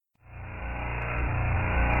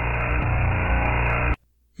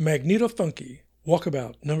Magnetofunky,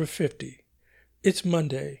 Walkabout number 50. It's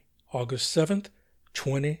Monday, August 7th,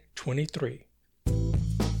 2023.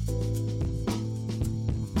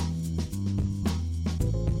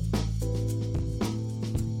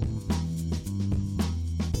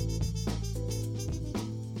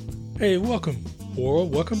 Hey, welcome, or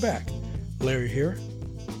welcome back. Larry here.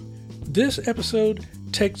 This episode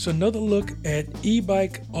takes another look at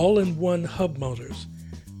e-bike all-in-one hub motors,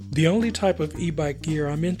 the only type of e-bike gear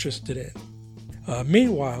I'm interested in.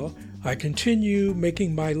 Meanwhile, I continue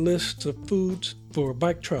making my lists of foods for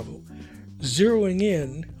bike travel, zeroing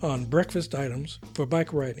in on breakfast items for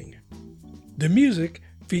bike riding. The music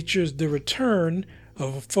features the return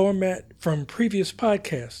of a format from previous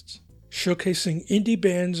podcasts, showcasing indie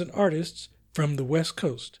bands and artists from the West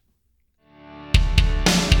Coast.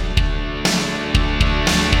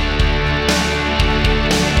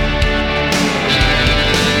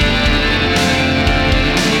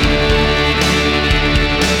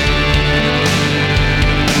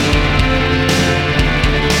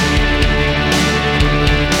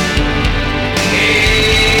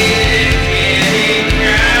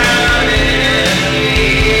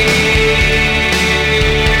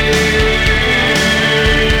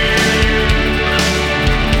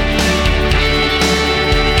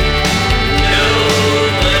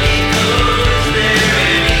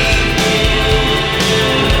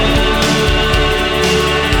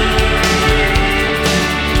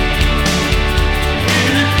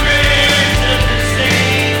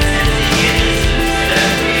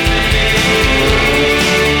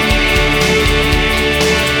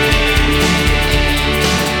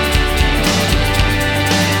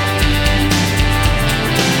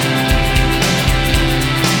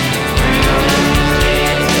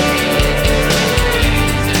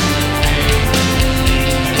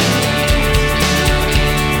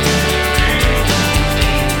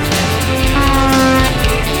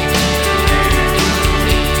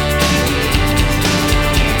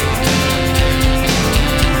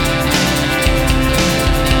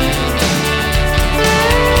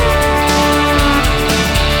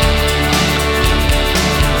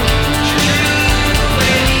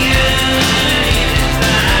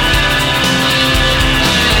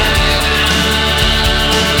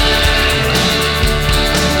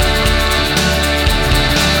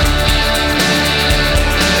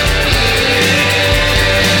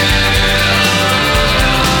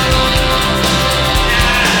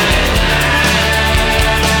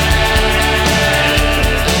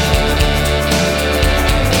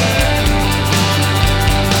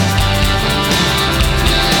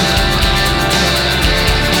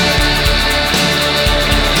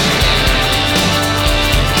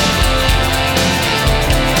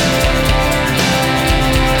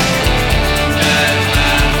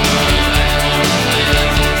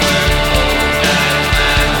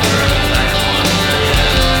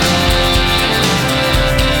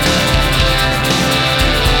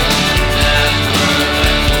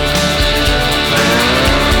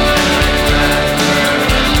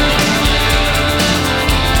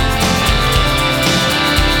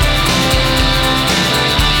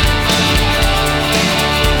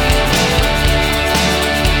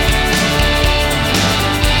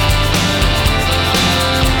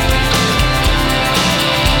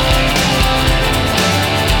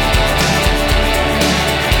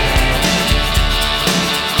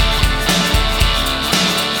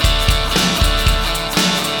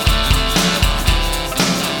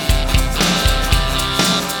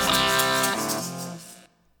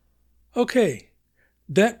 Okay,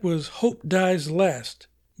 that was Hope Dies Last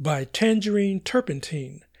by Tangerine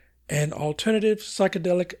Turpentine, an alternative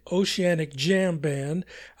psychedelic oceanic jam band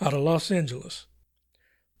out of Los Angeles.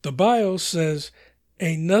 The bio says,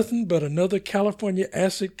 "Ain't nothing but another California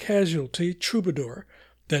acid casualty troubadour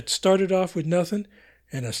that started off with nothing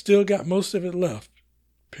and I still got most of it left.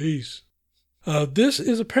 Peace." This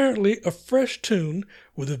is apparently a fresh tune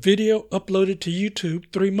with a video uploaded to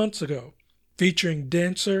YouTube 3 months ago, featuring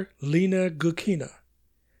dancer Lena Gukina.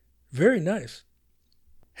 Very nice.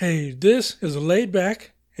 Hey, this is a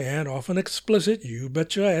laid-back and often explicit, you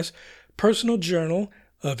bet your ass, personal journal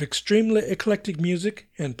of extremely eclectic music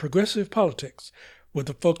and progressive politics, with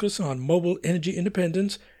a focus on mobile energy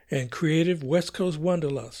independence and creative West Coast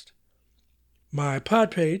wanderlust. My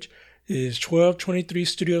pod page is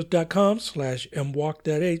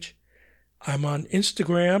 1223studios.com/mwalk.h. I'm on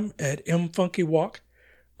Instagram at mfunkywalk,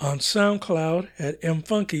 on SoundCloud at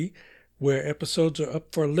mfunky, where episodes are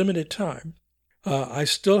up for a limited time. I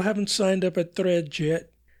still haven't signed up at Threads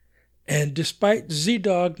yet, and despite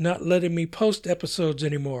Z-Dog not letting me post episodes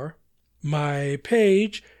anymore, my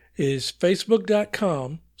page is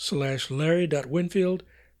facebook.com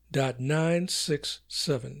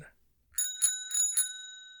facebook.com/larry.winfield.967.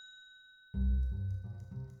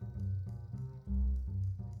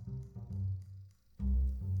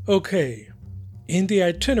 Okay, in the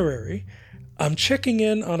itinerary, I'm checking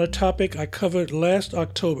in on a topic I covered last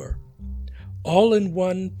October: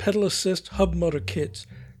 all-in-one pedal assist hub motor kits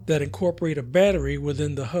that incorporate a battery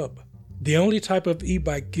within the hub. The only type of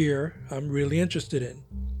e-bike gear I'm really interested in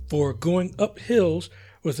for going up hills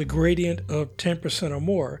with a gradient of 10% or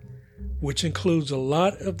more, which includes a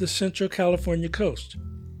lot of the Central California coast.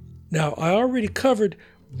 Now, I already covered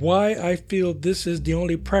why I feel this is the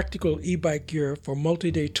only practical e-bike gear for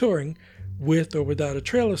multi-day touring with or without a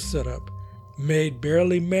trailer setup, made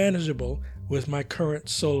barely manageable with my current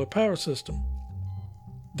solar power system.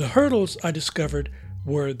 The hurdles I discovered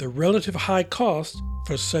were the relative high cost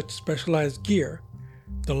for such specialized gear,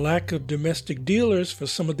 the lack of domestic dealers for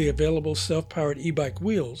some of the available self-powered e-bike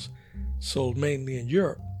wheels, sold mainly in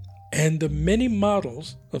Europe, and the many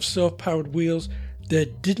models of self-powered wheels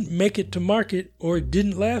that didn't make it to market or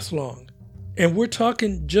didn't last long. And we're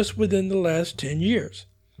talking just within the last 10 years.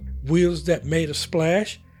 Wheels that made a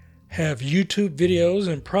splash, have YouTube videos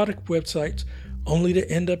and product websites only to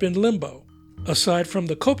end up in limbo. Aside from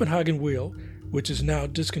the Copenhagen wheel, which is now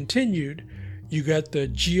discontinued, you got the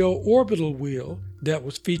Geo-Orbital wheel that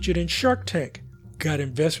was featured in Shark Tank. Got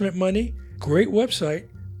investment money, great website,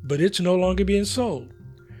 but it's no longer being sold.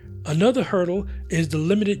 Another hurdle is the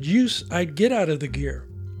limited use I'd get out of the gear.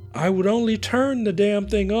 I would only turn the damn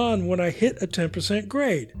thing on when I hit a 10%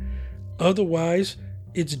 grade. Otherwise,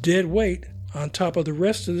 it's dead weight on top of the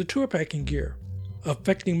rest of the tour packing gear,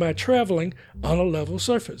 affecting my traveling on a level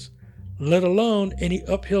surface, let alone any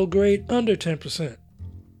uphill grade under 10%.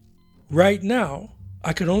 Right now,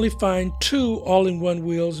 I could only find 2 all-in-one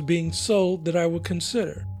wheels being sold that I would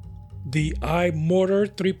consider: the iMotor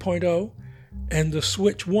 3.0 and the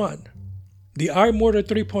Switch 1. The iMotor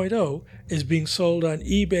 3.0 is being sold on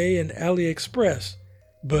eBay and AliExpress,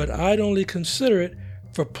 but I'd only consider it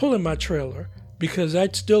for pulling my trailer because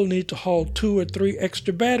I'd still need to haul 2 or 3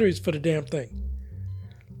 extra batteries for the damn thing.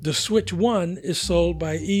 The Switch 1 is sold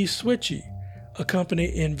by eSwitchy, a company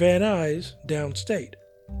in Van Nuys, downstate.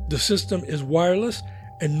 The system is wireless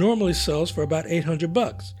and normally sells for about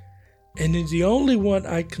 $800, and is the only one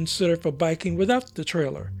I'd consider for biking without the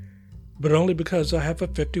trailer, but only because I have a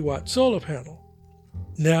 50-watt solar panel.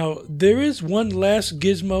 Now, there is one last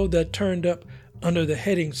gizmo that turned up under the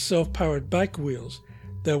heading self-powered bike wheels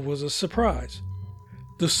that was a surprise: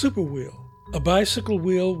 the Super Wheel, a bicycle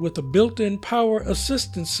wheel with a built-in power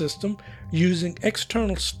assistance system using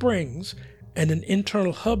external springs and an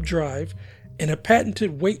internal hub drive and a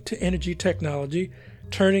patented weight-to-energy technology,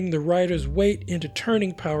 turning the rider's weight into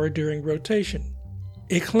turning power during rotation.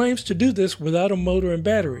 It claims to do this without a motor and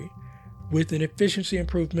battery, with an efficiency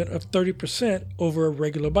improvement of 30% over a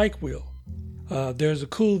regular bike wheel. There's a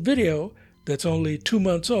cool video that's only 2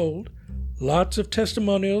 months old, lots of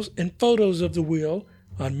testimonials and photos of the wheel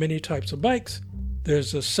on many types of bikes.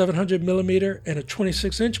 There's a 700mm and a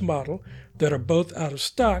 26-inch model that are both out of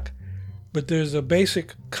stock, but there's a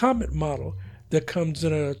basic Comet model that comes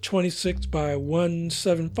in a 26 by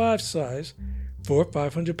 175 size for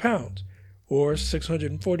 500 pounds, or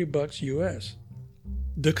 $640 US.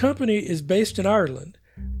 The company is based in Ireland.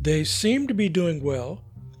 They seem to be doing well,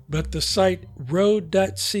 but the site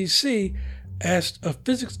road.cc asked a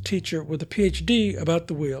physics teacher with a PhD about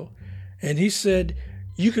the wheel, and he said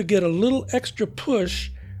you could get a little extra push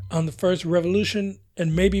on the first revolution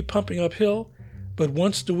and maybe pumping uphill, but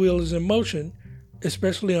once the wheel is in motion,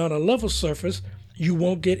 especially on a level surface, you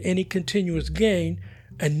won't get any continuous gain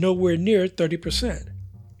and nowhere near 30%.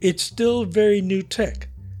 It's still very new tech,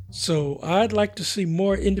 so I'd like to see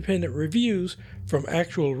more independent reviews from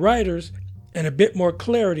actual riders and a bit more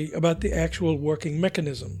clarity about the actual working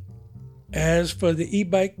mechanism. As for the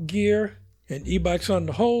e-bike gear and e-bikes on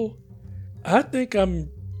the whole, I think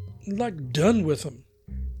I'm done with them.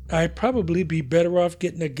 I'd probably be better off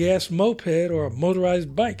getting a gas moped or a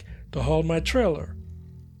motorized bike to haul my trailer.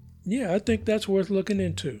 Yeah, I think that's worth looking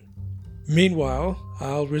into. Meanwhile,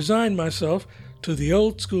 I'll resign myself to the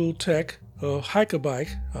old school tech of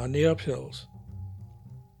hike-a-bike on the uphills.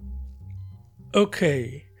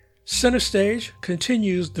 Okay, Center Stage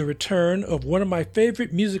continues the return of one of my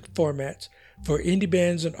favorite music formats for indie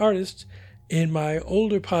bands and artists in my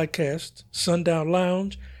older podcast, Sundown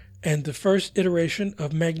Lounge, and the first iteration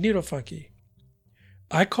of Magnetofunky.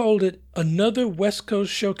 I called it Another West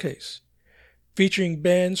Coast Showcase, featuring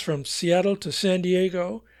bands from Seattle to San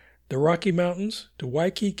Diego, the Rocky Mountains to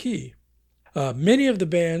Waikiki. Many of the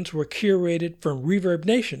bands were curated from Reverb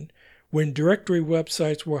Nation, when directory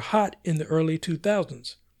websites were hot in the early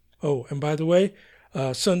 2000s. Oh, and by the way,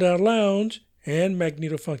 Sundown Lounge and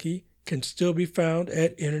Magnetofunky can still be found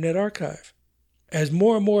at Internet Archive. As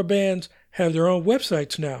more and more bands have their own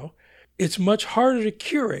websites now, it's much harder to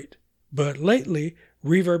curate, but lately,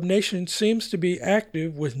 Reverb Nation seems to be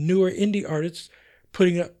active with newer indie artists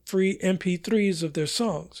putting up free MP3s of their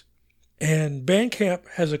songs. And Bandcamp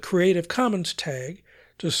has a Creative Commons tag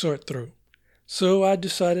to sort through. So I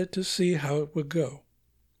decided to see how it would go.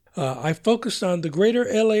 I focused on the greater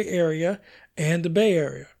LA area and the Bay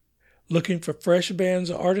Area, looking for fresh bands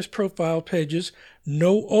or artist profile pages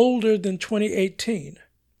no older than 2018.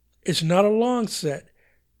 It's not a long set,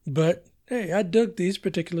 but hey, I dug these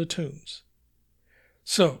particular tunes.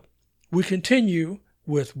 So, we continue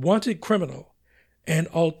with Wanted Criminal, an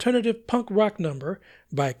alternative punk rock number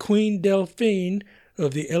by Queen Delphine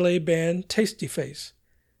of the LA band Tasty Face,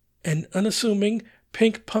 an unassuming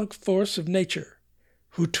pink punk force of nature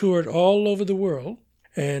who toured all over the world,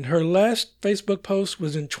 and her last Facebook post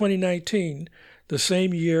was in 2019, the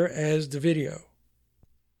same year as the video.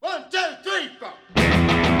 1, 2, 3, 4.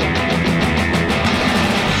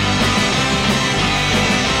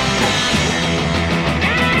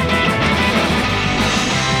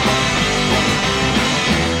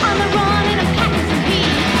 On the run and I'm packing some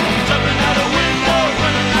heat. Jumping out a window,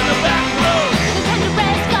 running down the back road. The tender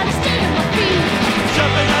rest gotta stay on my feet.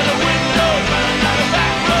 Jumping out a window, running down the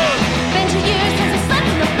back road. Been 2 years since I slept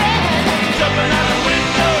in the bed. Jumping out a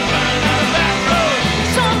window, running down the back road.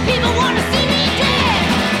 Some people wanna see me dead.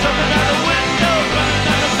 Jumping out a window, running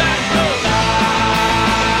down the back road.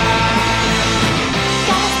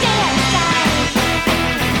 Gotta stay outside.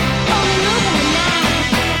 Only moving at night.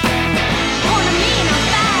 Corner me and I'll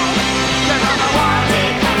fight. 'Cause I'm a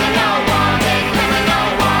wanted criminal, wanted criminal,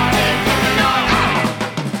 wanted criminal.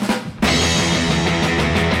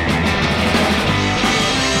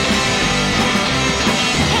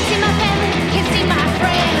 Can't see my family, can't see my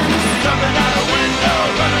friends. Jumping out a window,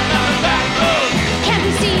 running down the back road. Can't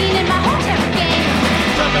be seen in my hotel again.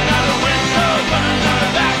 Jumping out a window, running down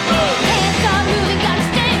the back road. Can't stop moving, gotta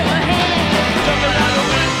stay ahead. Jumping out a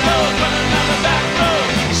window, running down the back road.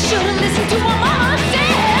 Should've listened to what mama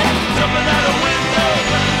said. Jumping out a window,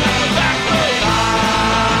 running down the back road.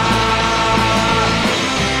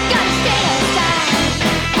 Gotta stay outside.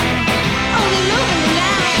 Only moving at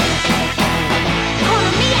night.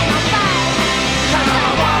 Corner me and I'll fight. 'Cause I'm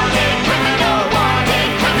a wanted criminal, wanted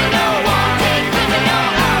criminal, wanted criminal.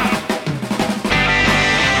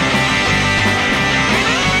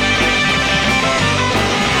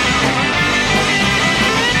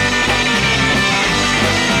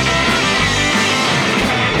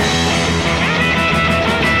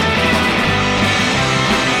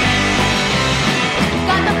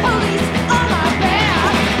 Got the police on my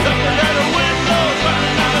back. Jumping out a window,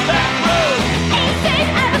 running down the back road. Ain't safe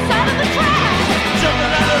at the side of the track.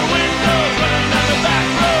 Jumping out a window, running down the back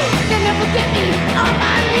road. They never get me on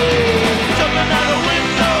my knees. Jumping out a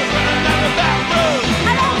window, running down the back road.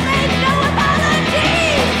 I don't make no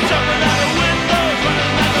apologies. Jumping out a window,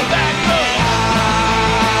 running down the back road.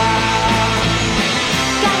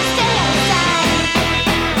 Gotta stay outside.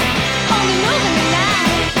 Only moving at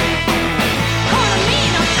night. Corner me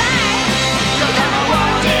and I'll fight. 'Cause I'm a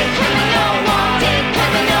wanted criminal, wanted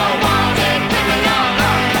criminal, wanted criminal.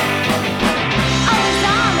 Always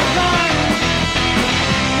on the run.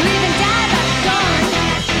 Live and die by the gun.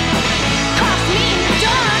 Cross me and you're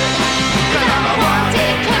done. 'Cause I'm a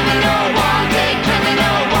wanted criminal, wanted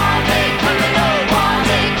criminal, wanted criminal,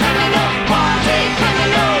 wanted criminal, wanted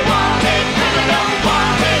criminal, wanted criminal,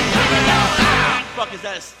 wanted criminal. Fuck is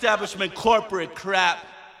that establishment corporate crap?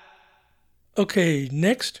 Okay,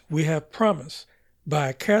 next we have Promise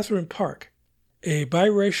by Catherine Park, a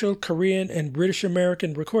biracial Korean and British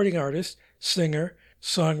American recording artist, singer,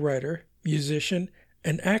 songwriter, musician,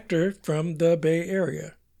 and actor from the Bay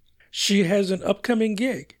Area. She has an upcoming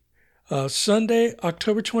gig, Sunday,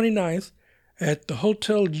 October 29th, at the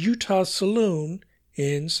Hotel Utah Saloon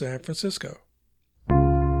in San Francisco.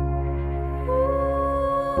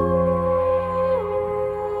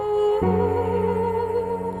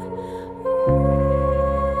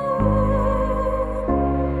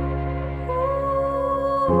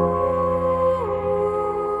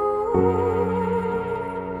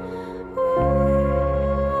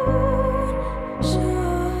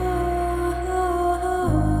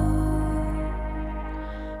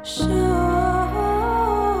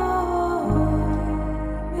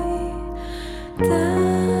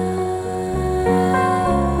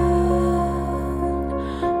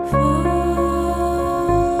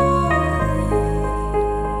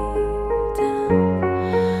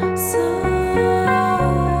 So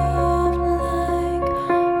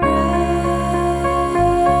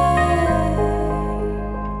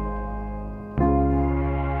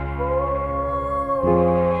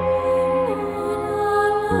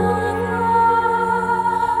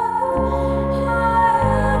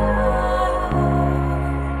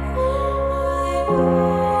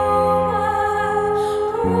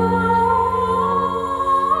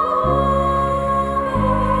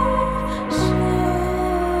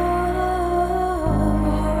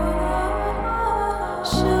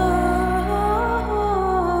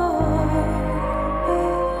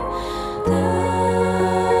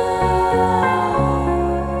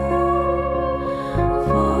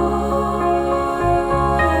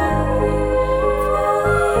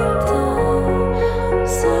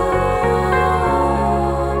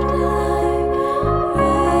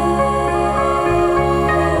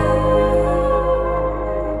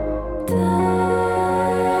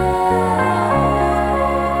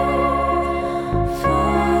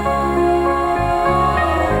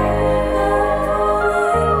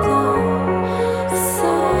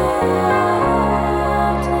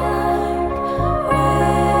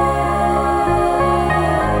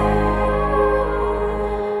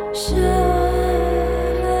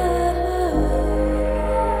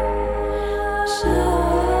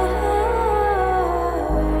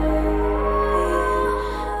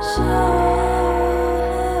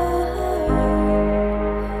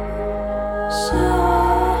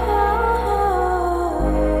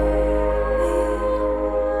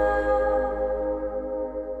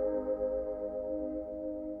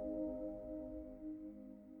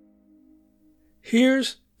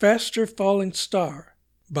Here's Faster Falling Star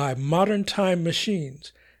by Modern Time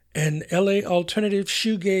Machines, an LA alternative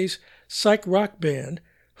shoegaze psych rock band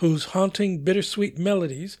whose haunting bittersweet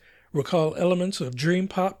melodies recall elements of dream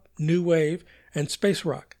pop, new wave, and space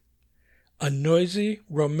rock. A noisy,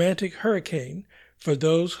 romantic hurricane for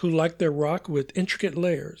those who like their rock with intricate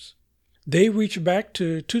layers. They reach back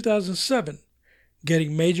to 2007,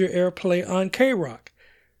 getting major airplay on K-Rock,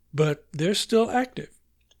 but they're still active.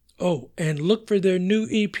 Oh, and look for their new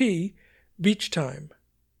EP, Beach Time.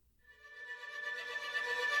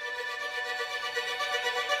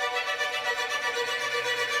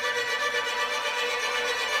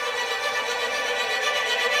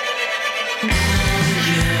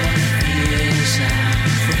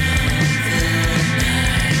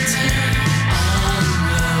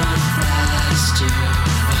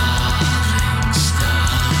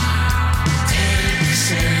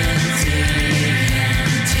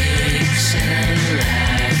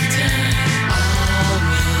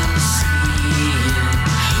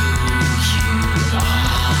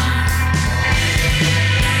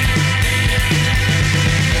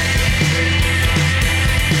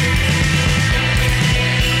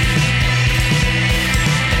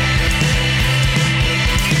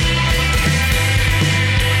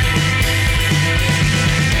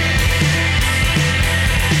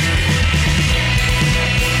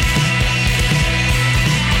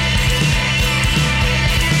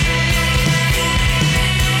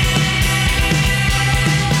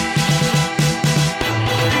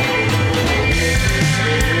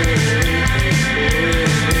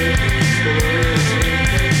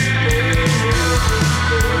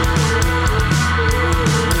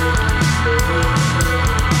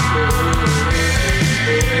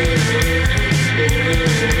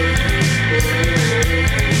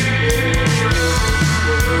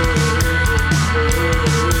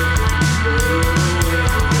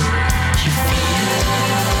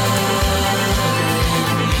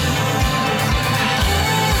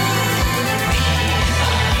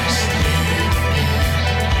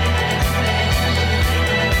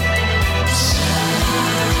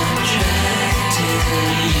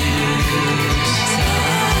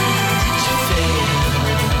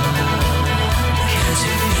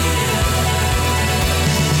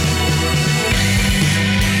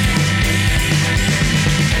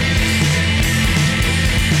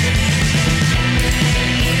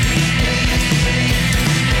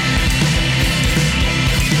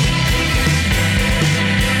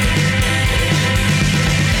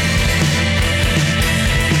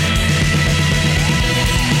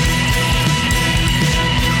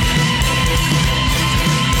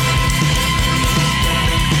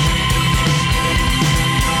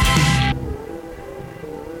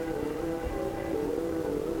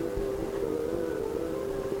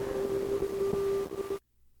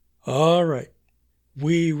 All right,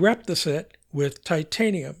 we wrap the set with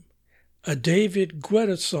Titanium, a David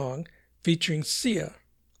Guetta song featuring Sia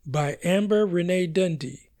by Amber Renee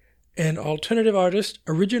Dundee, an alternative artist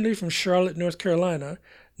originally from Charlotte, North Carolina,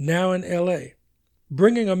 now in LA,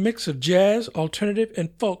 bringing a mix of jazz, alternative,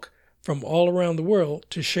 and folk from all around the world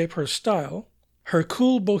to shape her style. Her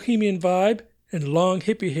cool bohemian vibe and long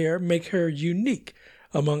hippie hair make her unique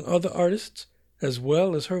among other artists, as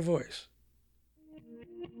well as her voice.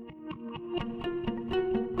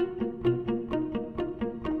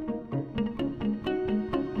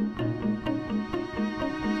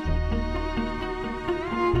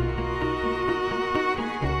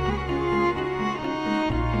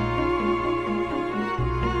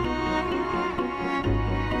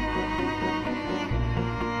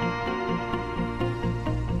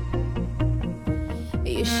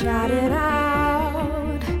 You shout it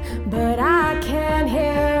out, but I can't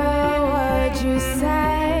hear a word you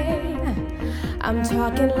say. I'm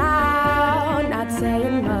talking loud, not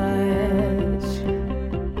saying much.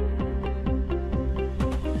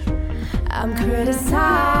 I'm criticized,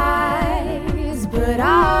 but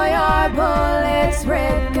all your bullets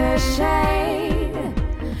ricochet.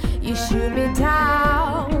 You shoot me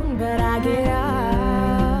down, but I get up.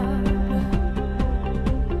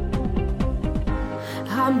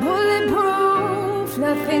 I'm bulletproof,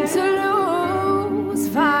 nothing to lose.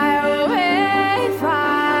 Fire away,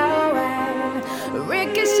 fire away.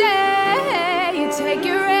 Ricochet, you take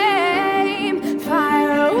your aim.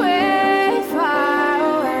 Fire away, fire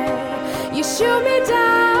away. You shoot me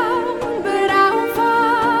down, but I won't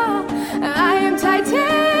fall. I am titanium.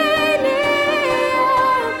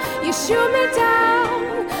 You shoot me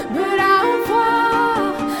down, but I won't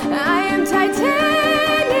fall. I am titanium.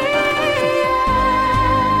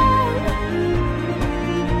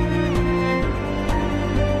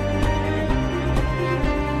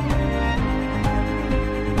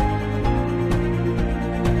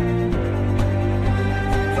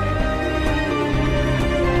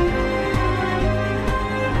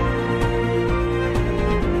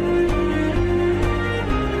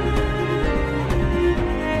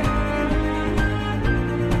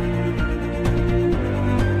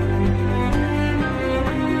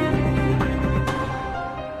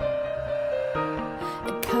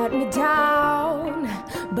 Cut me down,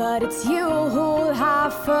 but it's you who'll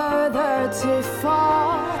have further to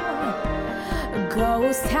fall. A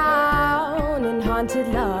ghost town and haunted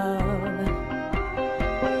love.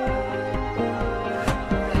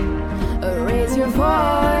 Raise your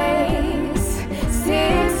voice.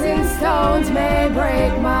 Sticks and stones may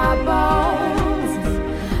break my bones.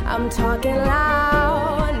 I'm talking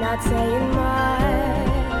loud, not saying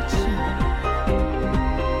much.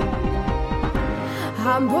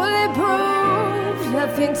 I'm bulletproof,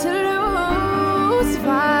 nothing to lose.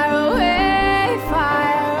 Fire away,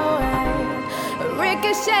 fire away.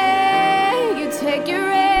 Ricochet, you take your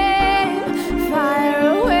aim. Fire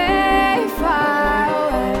away, fire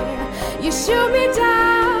away. You shoot me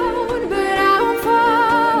down, but I won't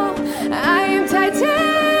fall. I am titanium.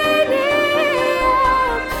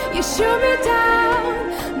 You shoot me down,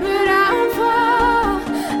 but I won't fall.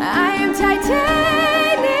 I am titanium.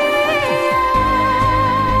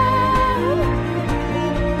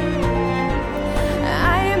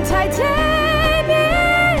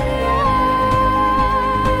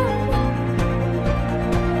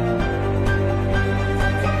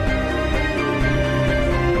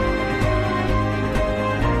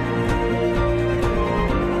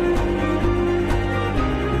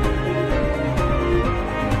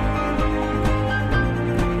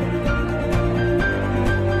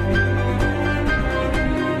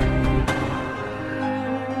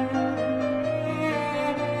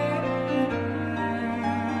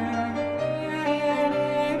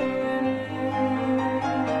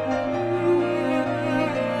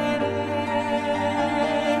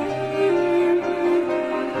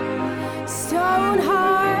 Stone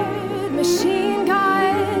hard machine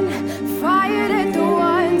gun fired at the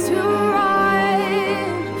ones who run.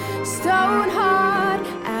 Stone hard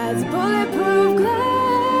as bulletproof glass.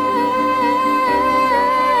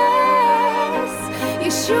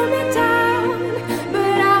 You shoot me down,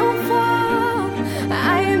 but I won't fall.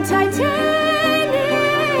 I am titanium.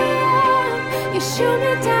 You shoot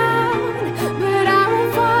me down, but I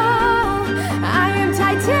won't fall. I am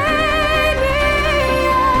titanium.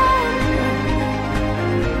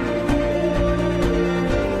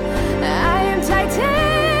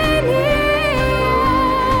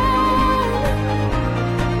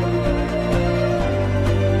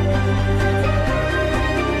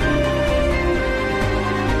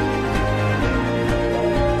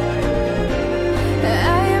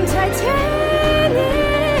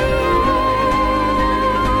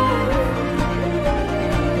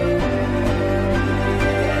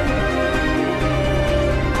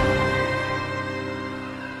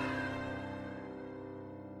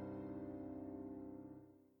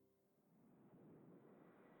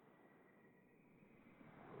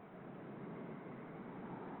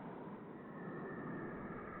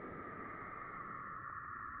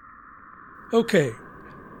 Okay,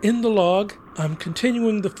 in the log, I'm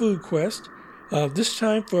continuing the food quest, this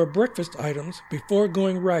time for breakfast items before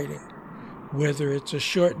going riding, whether it's a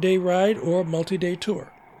short day ride or a multi-day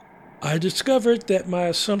tour. I discovered that my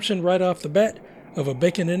assumption right off the bat of a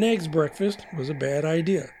bacon and eggs breakfast was a bad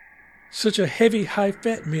idea. Such a heavy,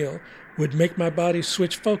 high-fat meal would make my body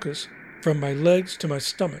switch focus from my legs to my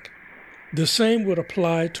stomach. The same would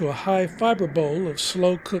apply to a high-fiber bowl of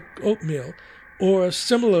slow-cooked oatmeal or a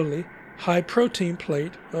similarly high-protein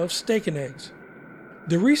plate of steak and eggs.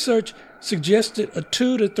 The research suggested a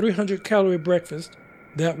 200 to 300 calorie breakfast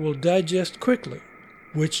that will digest quickly,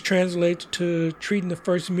 which translates to treating the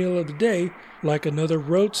first meal of the day like another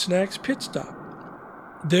road snacks pit stop.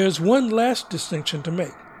 There's one last distinction to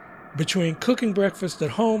make between cooking breakfast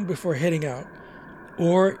at home before heading out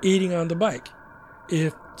or eating on the bike.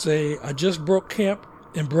 If, say, I just broke camp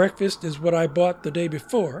and breakfast is what I bought the day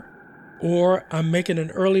before, or I'm making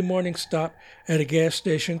an early morning stop at a gas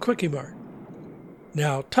station quickie mart.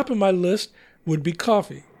 Now, top of my list would be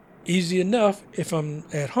coffee. Easy enough if I'm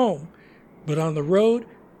at home, but on the road,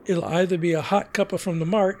 it'll either be a hot cuppa from the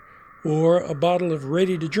mart or a bottle of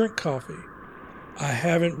ready-to-drink coffee. I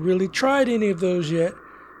haven't really tried any of those yet,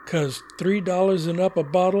 because $3 and up a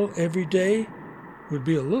bottle every day would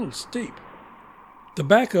be a little steep. The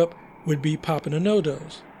backup would be popping a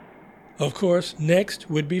no-dose. Of course, next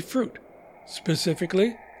would be fruit,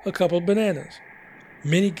 specifically a couple bananas.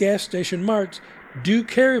 Many gas station marts do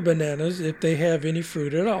carry bananas if they have any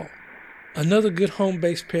fruit at all. Another good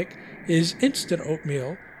home-based pick is instant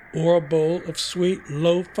oatmeal or a bowl of sweet,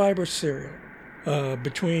 low-fiber cereal.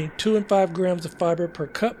 Between 2 and 5 grams of fiber per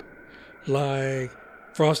cup, like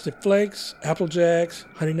Frosted Flakes, Apple Jacks,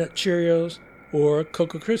 Honey Nut Cheerios, or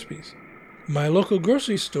Cocoa Krispies. My local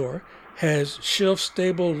grocery store has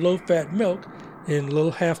shelf-stable low-fat milk in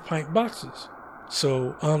little half-pint boxes.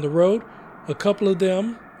 So on the road, a couple of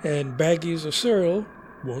them and baggies of cereal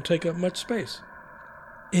won't take up much space.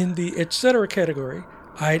 In the etc. category,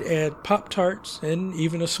 I'd add Pop-Tarts and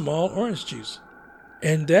even a small orange juice.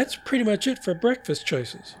 And that's pretty much it for breakfast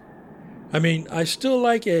choices. I mean, I still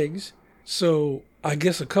like eggs, so I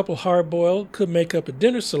guess a couple hard-boiled could make up a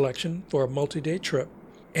dinner selection for a multi-day trip.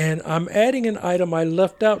 And I'm adding an item I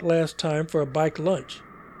left out last time for a bike lunch.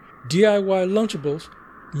 DIY Lunchables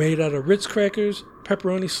made out of Ritz crackers,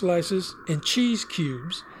 pepperoni slices, and cheese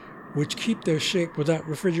cubes, which keep their shape without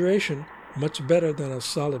refrigeration much better than a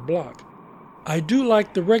solid block. I do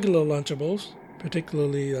like the regular Lunchables,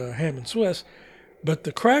 particularly ham and Swiss, but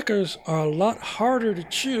the crackers are a lot harder to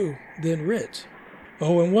chew than Ritz.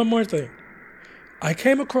 Oh, and one more thing. I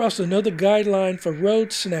came across another guideline for road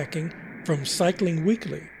snacking from Cycling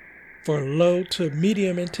Weekly for low to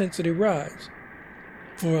medium intensity rides.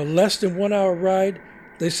 For a less than 1 hour ride,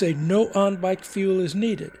 they say no on-bike fuel is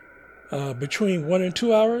needed. Between 1 and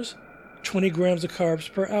 2 hours, 20 grams of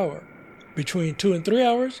carbs per hour. Between 2 and 3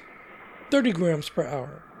 hours, 30 grams per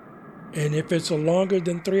hour. And if it's a longer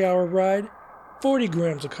than 3 hour ride, 40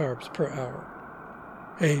 grams of carbs per hour.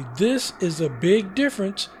 Hey, this is a big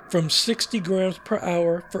difference from 60 grams per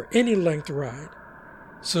hour for any length ride.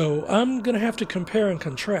 So I'm going to have to compare and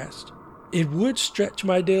contrast. It would stretch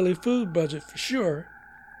my daily food budget for sure,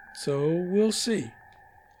 so we'll see.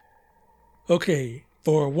 Okay,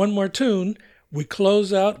 for one more tune, we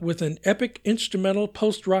close out with an epic instrumental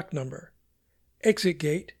post-rock number, Exit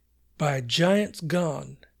Gate by Giants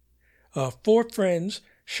Gone, 4 friends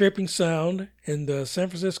shaping sound in the San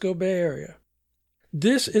Francisco Bay Area.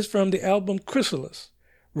 This is from the album Chrysalis,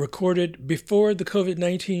 recorded before the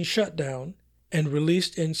COVID-19 shutdown and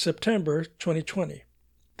released in September 2020.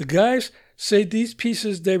 The guys say these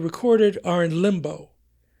pieces they recorded are in limbo,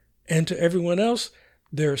 and to everyone else,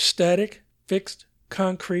 they're static, fixed,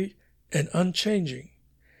 concrete, and unchanging.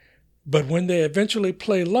 But when they eventually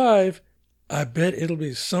play live, I bet it'll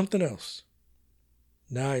be something else.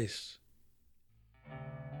 Nice.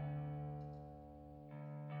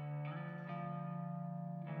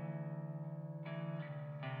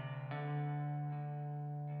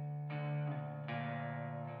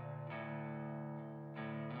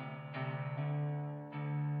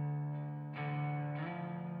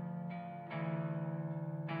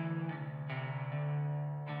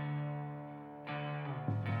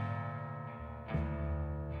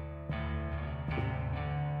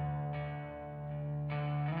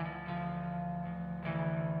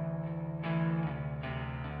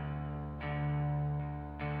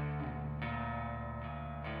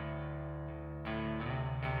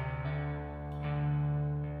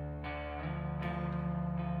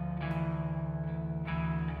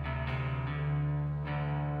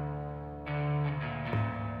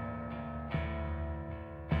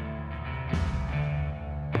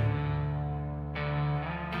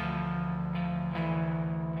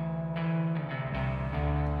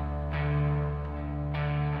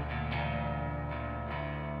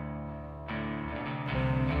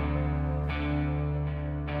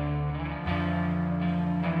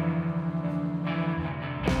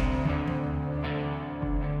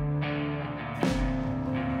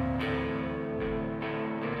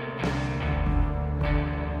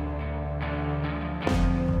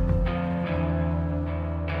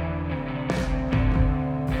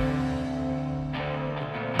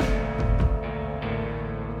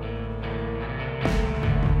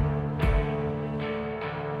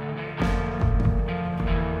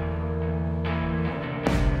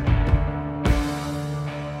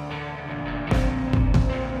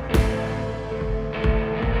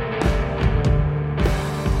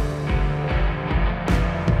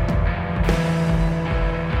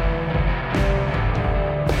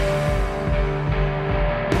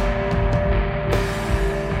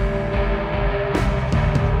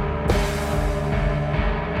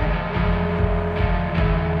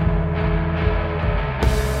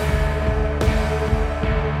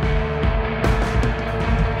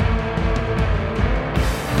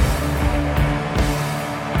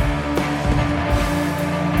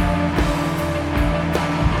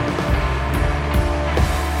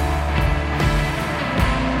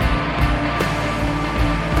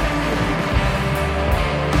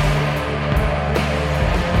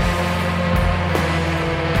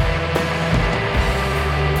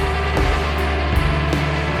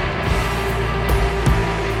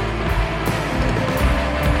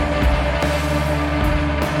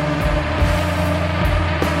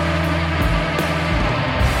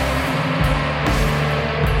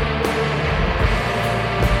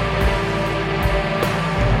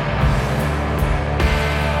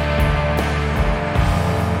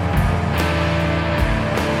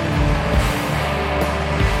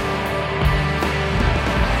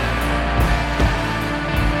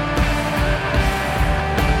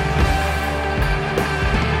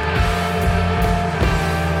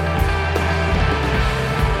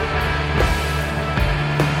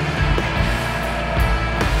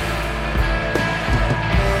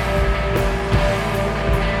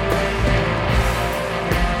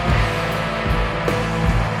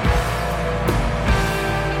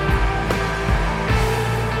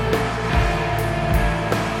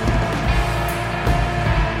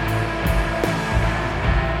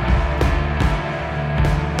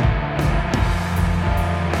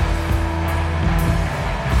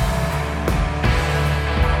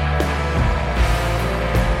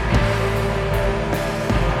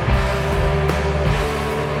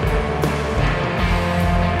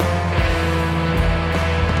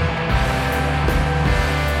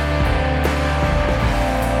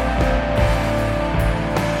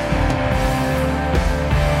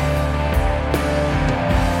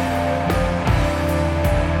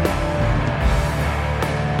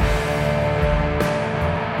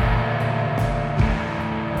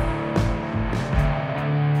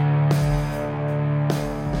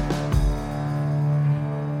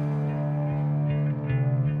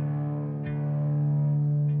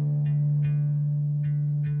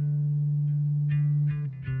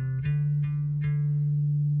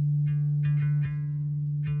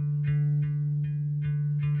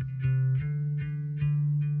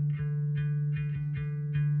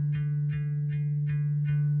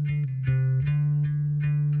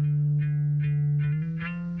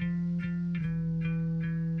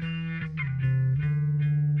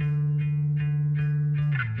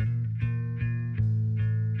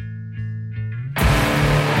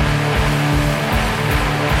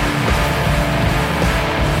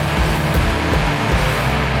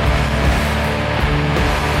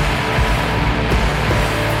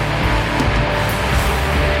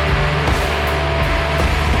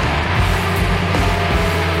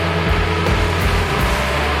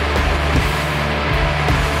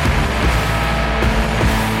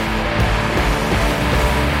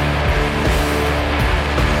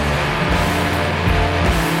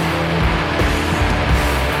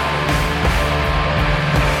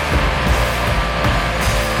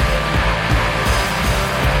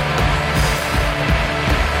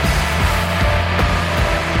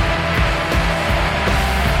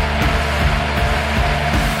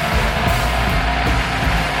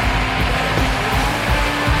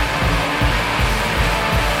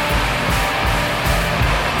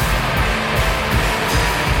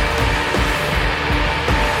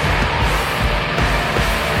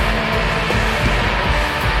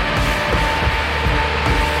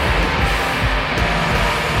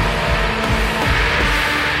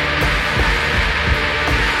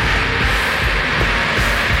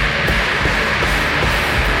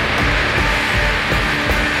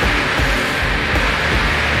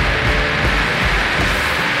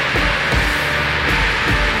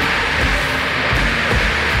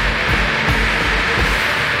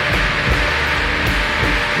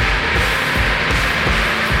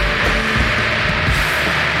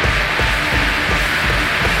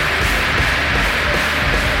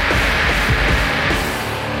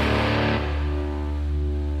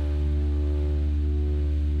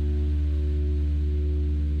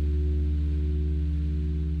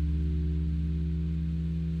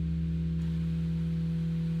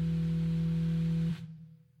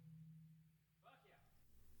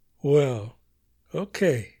 Well,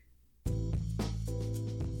 okay.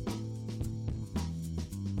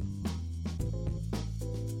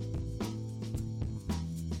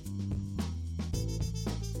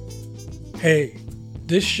 Hey,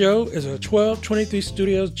 this show is a 1223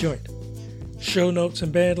 Studios joint. Show notes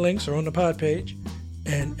and band links are on the pod page,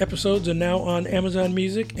 and episodes are now on Amazon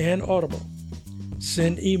Music and Audible.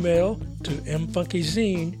 Send email to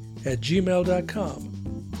mfunkyzine@gmail.com.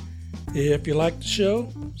 If you like the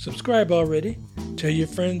show, subscribe already. Tell your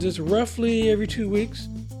friends it's roughly every 2 weeks.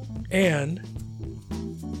 And,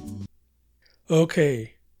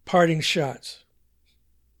 okay, parting shots.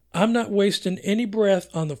 I'm not wasting any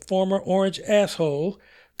breath on the former orange asshole,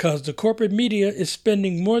 cause the corporate media is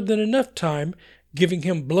spending more than enough time giving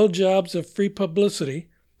him blowjobs of free publicity,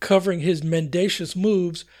 covering his mendacious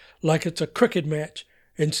moves like it's a cricket match,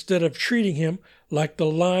 instead of treating him like the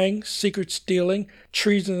lying, secret-stealing,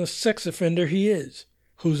 treasonous sex offender he is,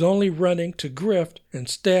 who's only running to grift and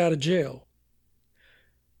stay out of jail.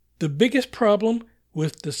 The biggest problem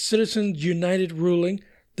with the Citizens United ruling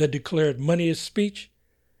that declared money is speech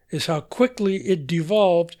is how quickly it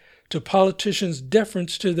devolved to politicians'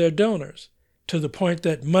 deference to their donors, to the point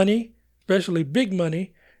that money, especially big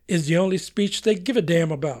money, is the only speech they give a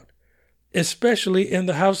damn about, especially in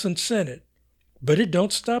the House and Senate. But it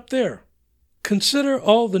don't stop there. Consider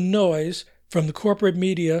all the noise from the corporate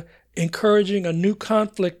media encouraging a new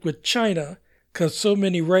conflict with China because so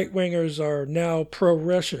many right-wingers are now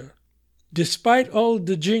pro-Russia. Despite all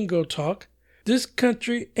the jingo talk, this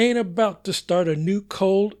country ain't about to start a new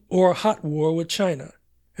cold or hot war with China,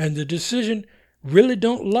 and the decision really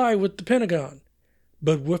don't lie with the Pentagon,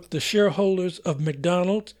 but with the shareholders of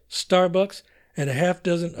McDonald's, Starbucks, and a half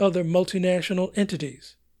dozen other multinational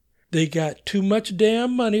entities. They got too much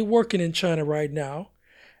damn money working in China right now,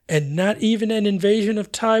 and not even an invasion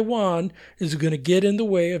of Taiwan is going to get in the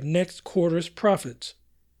way of next quarter's profits.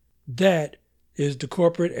 That is the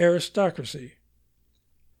corporate aristocracy.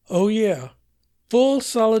 Oh yeah, full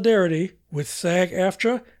solidarity with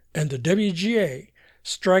SAG-AFTRA and the WGA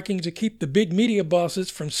striking to keep the big media bosses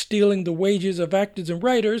from stealing the wages of actors and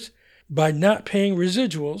writers by not paying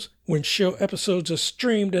residuals when show episodes are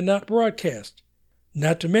streamed and not broadcast.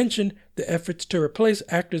 Not to mention the efforts to replace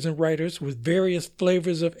actors and writers with various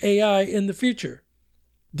flavors of AI in the future.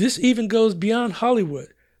 This even goes beyond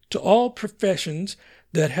Hollywood to all professions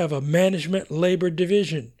that have a management labor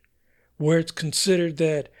division, where it's considered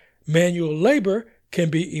that manual labor can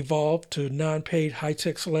be evolved to non-paid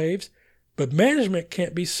high-tech slaves, but management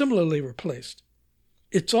can't be similarly replaced.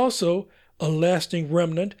 It's also a lasting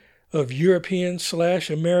remnant of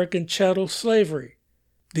European/American chattel slavery,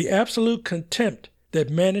 the absolute contempt that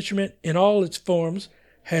management in all its forms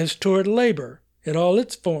has toward labor in all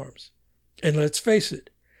its forms. And let's face it,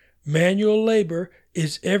 manual labor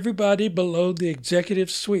is everybody below the executive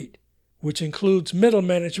suite, which includes middle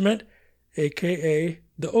management, aka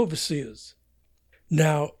the overseers.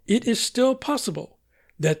 Now, it is still possible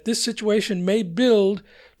that this situation may build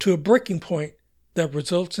to a breaking point that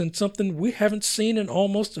results in something we haven't seen in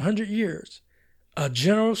almost 100 years, a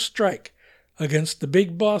general strike against the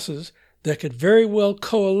big bosses that could very well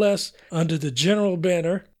coalesce under the general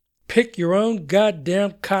banner, "Pick your own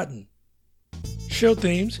goddamn cotton." Show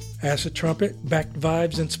themes, Acid Trumpet, Backed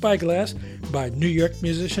Vibes, and Spyglass by New York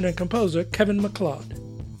musician and composer Kevin MacLeod.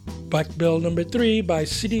 Black Bell No. 3 by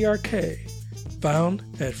CDRK, found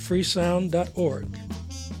at freesound.org.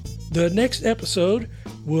 The next episode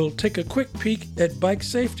will take a quick peek at bike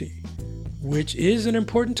safety, which is an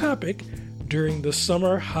important topic during the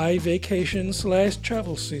summer high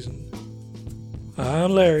vacation/travel season.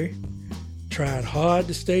 I'm Larry, trying hard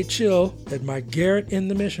to stay chill at my garret in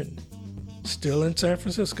the Mission, still in San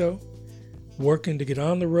Francisco, working to get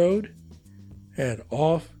on the road and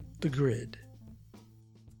off the grid.